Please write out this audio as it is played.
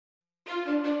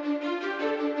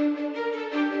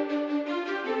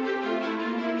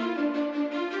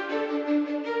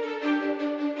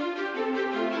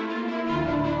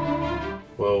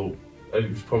it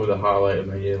was probably the highlight of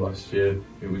my year last year.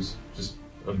 It was just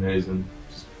amazing,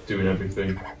 just doing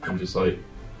everything, and just like,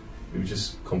 it was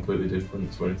just completely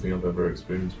different to anything I've ever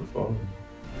experienced before.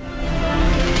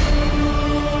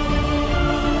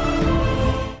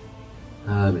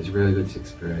 It's a really good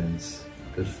experience,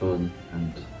 good fun,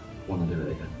 and I want to do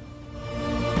it again.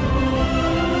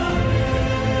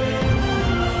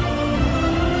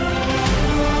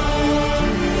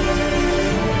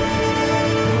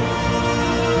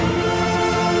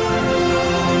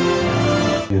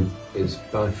 It was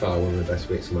by far one of the best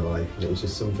weeks of my life, and it was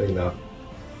just something that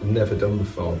I've never done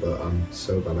before, but I'm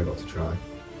so glad I got to try.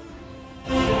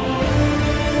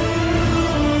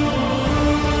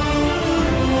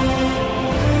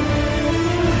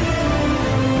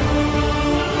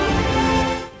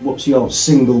 What's your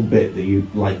single bit that you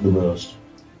like the most?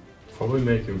 Probably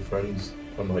making friends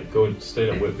and like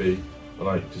staying at Whitby and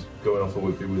like just going off at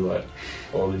Whitby with like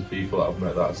all these people that I've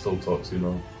met that I still talk to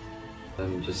now.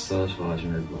 Just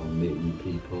socialising with everyone, meeting new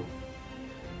people.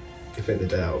 I think the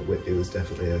day out at Whitby was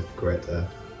definitely a great day.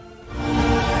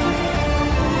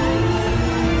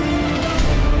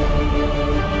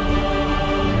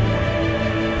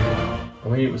 I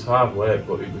mean, it was hard work,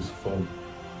 but it was fun.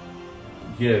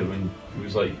 Yeah, I mean, it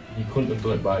was like, you couldn't have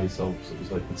done it by yourself, so it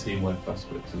was like the teamwork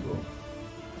aspect as well.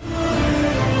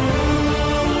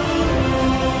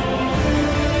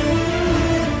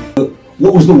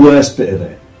 What was the worst bit of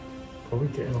it? Probably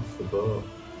getting off the boat,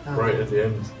 right at the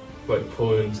end. Like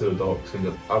pulling into the docks and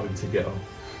having to get off.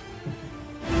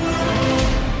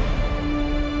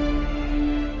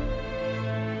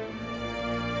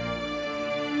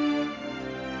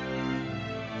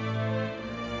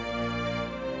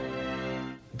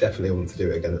 Definitely want to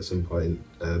do it again at some point.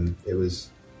 It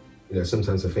was, you know,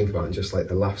 sometimes I think about it, just like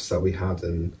the laughs that we had,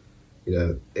 and you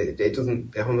know, it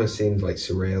almost seemed like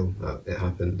surreal that it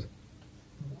happened.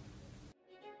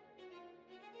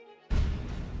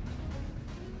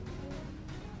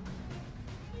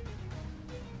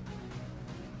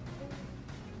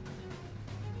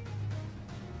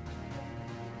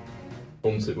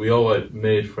 We all like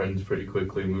made friends pretty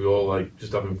quickly, and we were all like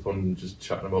just having fun and just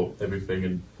chatting about everything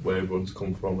and where everyone's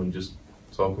come from and just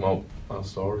talking about our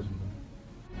stories.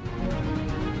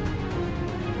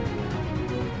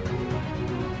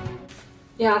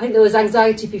 Yeah, I think there was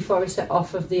anxiety before he set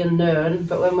off of the unknown,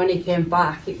 but when he came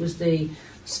back, it was the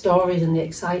stories and the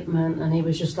excitement, and he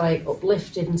was just like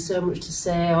uplifted and so much to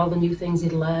say, all the new things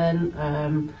he'd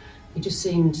learned. He just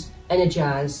seemed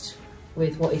energised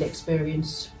with what he'd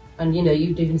experienced. And you know,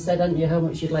 you'd even said, hadn't you, how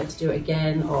much you'd like to do it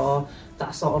again, or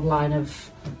that sort of line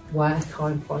of work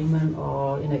or employment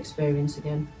or experience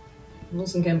again.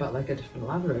 Wilson came back like a different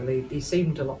lad, really. He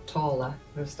seemed a lot taller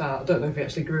at the start. I don't know if he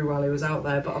actually grew while he was out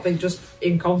there, but I think just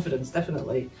in confidence,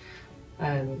 definitely.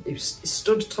 He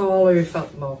stood taller, he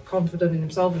felt more confident in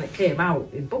himself, and it came out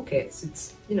in buckets.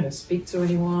 It's, you know, speak to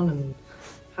anyone and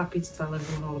happy to tell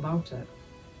everyone all about it.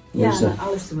 Yeah, and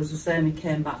Alistair was the same. He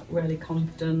came back really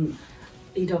confident.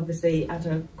 He'd obviously had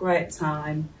a great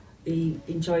time. He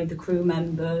enjoyed the crew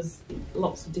members,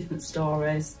 lots of different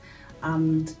stories,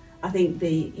 and I think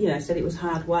said it was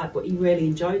hard work, but he really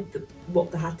enjoyed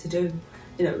what they had to do.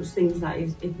 You know, it was things that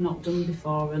he'd not done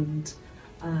before, and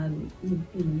you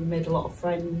made a lot of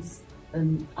friends,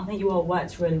 and I think you all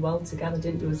worked really well together,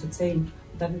 didn't you, as a team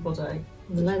with everybody.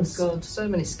 They learn so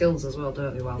many skills as well,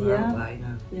 don't they, while they're out there, you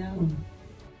know. Yeah.